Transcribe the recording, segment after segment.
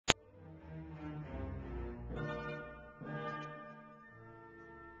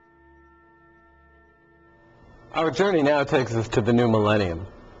Our journey now takes us to the new millennium.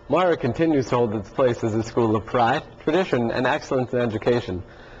 Moira continues to hold its place as a school of pride, tradition, and excellence in education.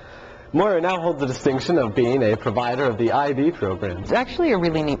 Moira now holds the distinction of being a provider of the IB program. It's actually a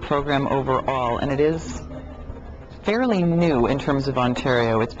really neat program overall, and it is fairly new in terms of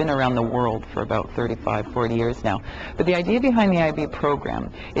Ontario. It's been around the world for about 35, 40 years now. But the idea behind the IB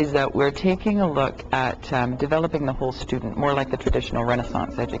program is that we're taking a look at developing the whole student, more like the traditional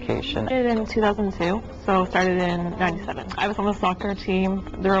Renaissance education. I started in 2002, so started in 97. I was on the soccer team,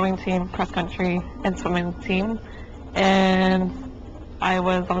 the rowing team, cross country, and swimming team. And I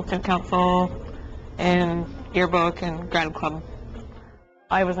was on the student council and yearbook and grad club.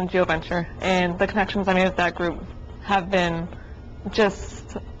 I was in GeoVenture, and the connections I made with that group have been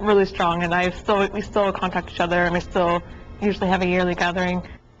just really strong, and we still contact each other, and we still usually have a yearly gathering.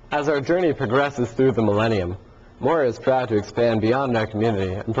 As our journey progresses through the millennium, Moira is proud to expand beyond our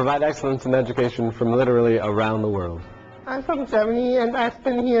community and provide excellence in education from literally around the world. I'm from Germany, and I've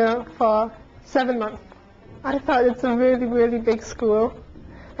been here for 7 months. I thought it's a really, really big school,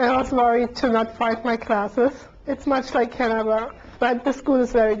 and I was worried to not find my classes. It's much like Canada, but the school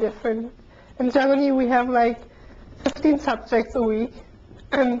is very different. In Germany, we have like 15 subjects a week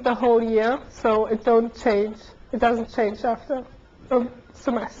and the whole year, so it doesn't change after a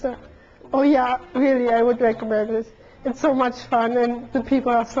semester. Oh yeah, really, I would recommend it. It's so much fun and the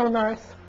people are so nice.